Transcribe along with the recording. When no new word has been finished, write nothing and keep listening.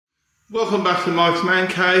Welcome back to Mike's Man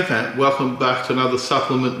Cave and welcome back to another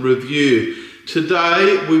supplement review.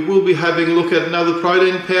 Today we will be having a look at another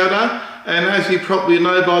protein powder, and as you probably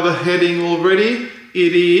know by the heading already,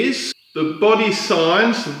 it is the Body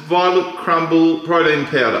Science Violet Crumble Protein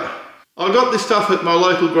Powder. I got this stuff at my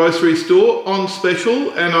local grocery store on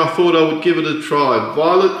special and I thought I would give it a try.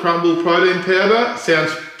 Violet Crumble Protein Powder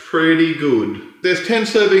sounds pretty good. There's 10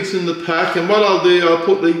 servings in the pack, and what I'll do, I'll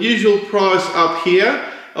put the usual price up here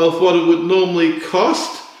of what it would normally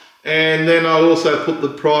cost, and then I'll also put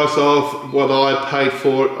the price of what I paid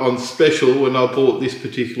for it on special when I bought this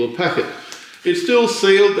particular packet. It's still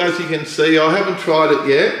sealed, as you can see. I haven't tried it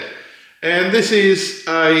yet, and this is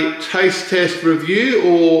a taste test review,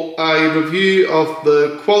 or a review of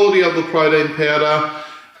the quality of the protein powder.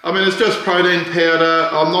 I mean, it's just protein powder.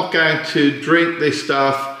 I'm not going to drink this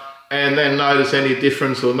stuff and then notice any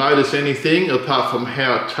difference or notice anything apart from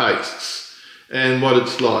how it tastes and what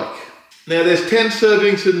it's like. Now there's 10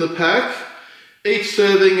 servings in the pack. Each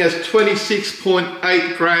serving has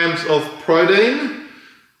 26.8 grams of protein.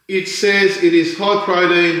 It says it is high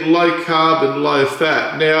protein, low carb and low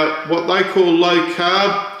fat. Now what they call low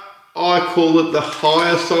carb, I call it the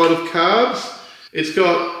higher side of carbs. It's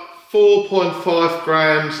got 4.5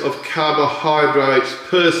 grams of carbohydrates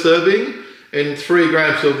per serving and 3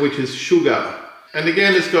 grams of which is sugar. And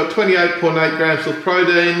again, it's got 28.8 grams of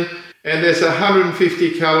protein, and there's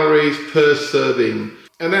 150 calories per serving.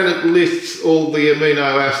 And then it lists all the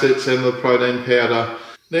amino acids and the protein powder.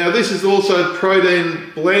 Now this is also a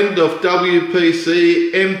protein blend of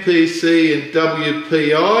WPC, MPC and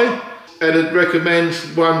WPI, and it recommends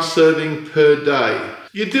 1 serving per day.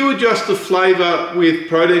 You do adjust the flavour with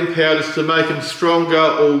protein powders to make them stronger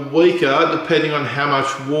or weaker depending on how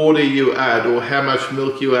much water you add or how much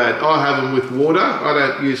milk you add. I have them with water, I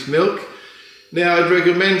don't use milk. Now it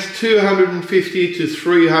recommends 250 to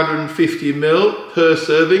 350 ml per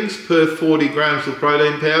servings per 40 grams of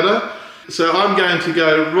protein powder. So I'm going to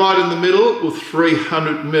go right in the middle with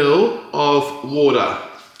 300 ml of water.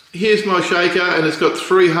 Here's my shaker, and it's got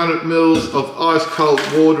 300 ml of ice cold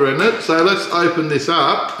water in it. So let's open this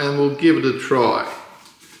up and we'll give it a try.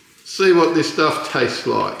 See what this stuff tastes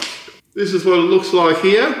like. This is what it looks like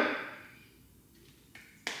here.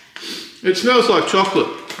 It smells like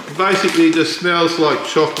chocolate. Basically just smells like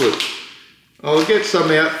chocolate. I'll get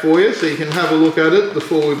some out for you so you can have a look at it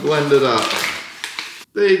before we blend it up.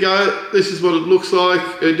 There you go, this is what it looks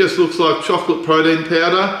like. It just looks like chocolate protein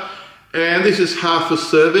powder, and this is half a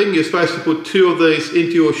serving. You're supposed to put 2 of these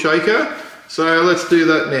into your shaker, so let's do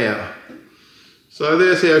that now. So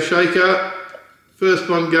there's our shaker, first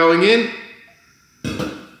one going in,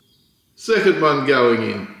 second one going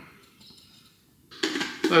in.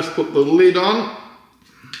 Let's put the lid on.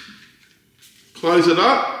 Close it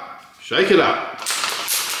up, shake it up.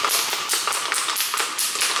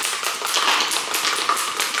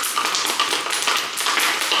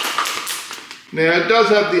 Now it does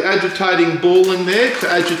have the agitating ball in there to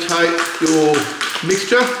agitate your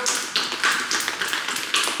mixture.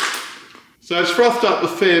 So it's frothed up a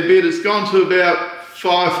fair bit. It's gone to about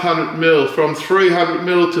 500 ml, from 300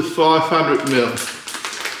 ml to 500 ml.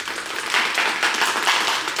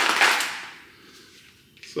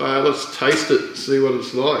 So let's taste it, see what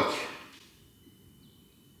it's like.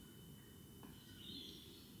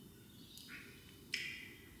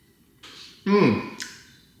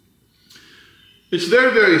 It's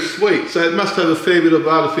very, very sweet, so it must have a fair bit of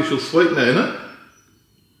artificial sweetener in it.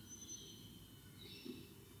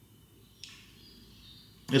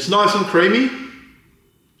 It's nice and creamy.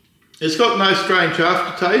 It's got no strange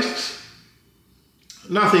aftertastes.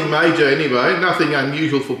 Nothing major anyway, nothing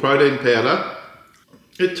unusual for protein powder.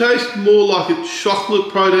 It tastes more like a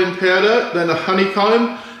chocolate protein powder than a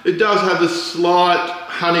honeycomb. It does have a slight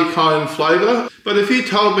honeycomb flavour, but if you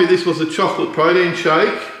told me this was a chocolate protein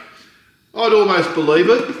shake, I'd almost believe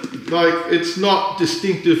it. Like, it's not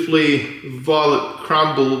distinctively Violet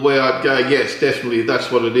Crumble where I'd go, yes, definitely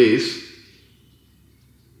that's what it is.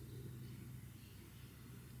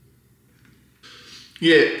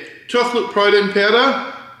 Yeah, chocolate protein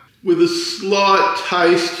powder with a slight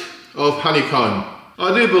taste of honeycomb.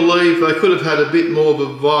 I do believe they could have had a bit more of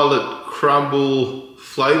a Violet Crumble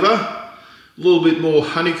flavour, a little bit more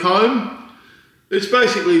honeycomb. It's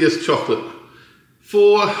basically just chocolate.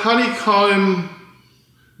 For honeycomb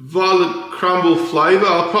Violet Crumble flavour,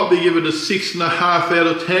 I'll probably give it a 6.5 out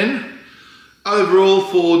of 10. Overall,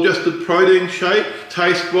 for just a protein shake,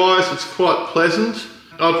 taste-wise, it's quite pleasant.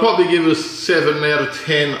 I'll probably give it a 7 out of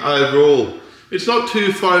 10 overall. It's not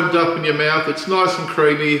too foamed up in your mouth, it's nice and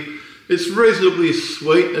creamy. It's reasonably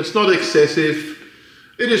sweet, it's not excessive.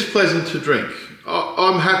 It is pleasant to drink.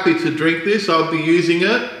 I'm happy to drink this. I'll be using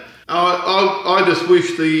it. I just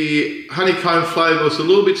wish the honeycomb flavour was a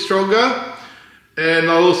little bit stronger, and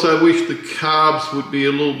I also wish the carbs would be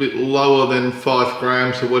a little bit lower than 5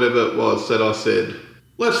 grams or whatever it was that I said.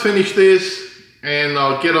 Let's finish this and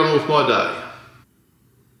I'll get on with my day.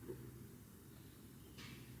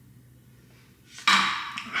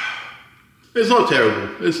 It's not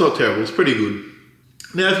terrible. It's not terrible. It's pretty good.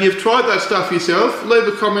 Now, if you've tried that stuff yourself, leave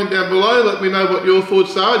a comment down below. Let me know what your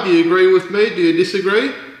thoughts are. Do you agree with me? Do you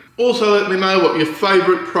disagree? Also, let me know what your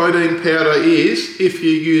favourite protein powder is if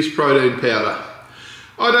you use protein powder.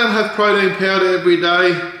 I don't have protein powder every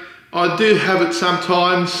day. I do have it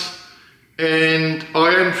sometimes, and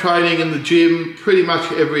I am training in the gym pretty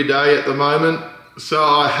much every day at the moment, so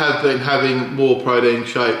I have been having more protein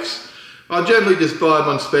shakes. I generally just buy them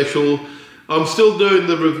on special. I'm still doing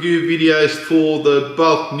the review videos for the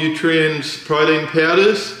bulk nutrients protein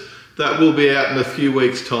powders that will be out in a few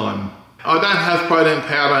weeks' time. I don't have protein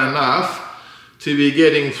powder enough to be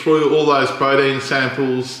getting through all those protein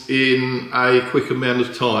samples in a quick amount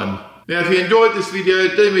of time. Now, if you enjoyed this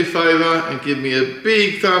video, do me a favour and give me a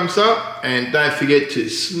big thumbs up, and don't forget to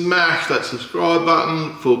smash that subscribe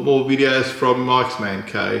button for more videos from Mike's Man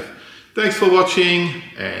Cave. Thanks for watching,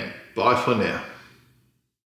 and bye for now.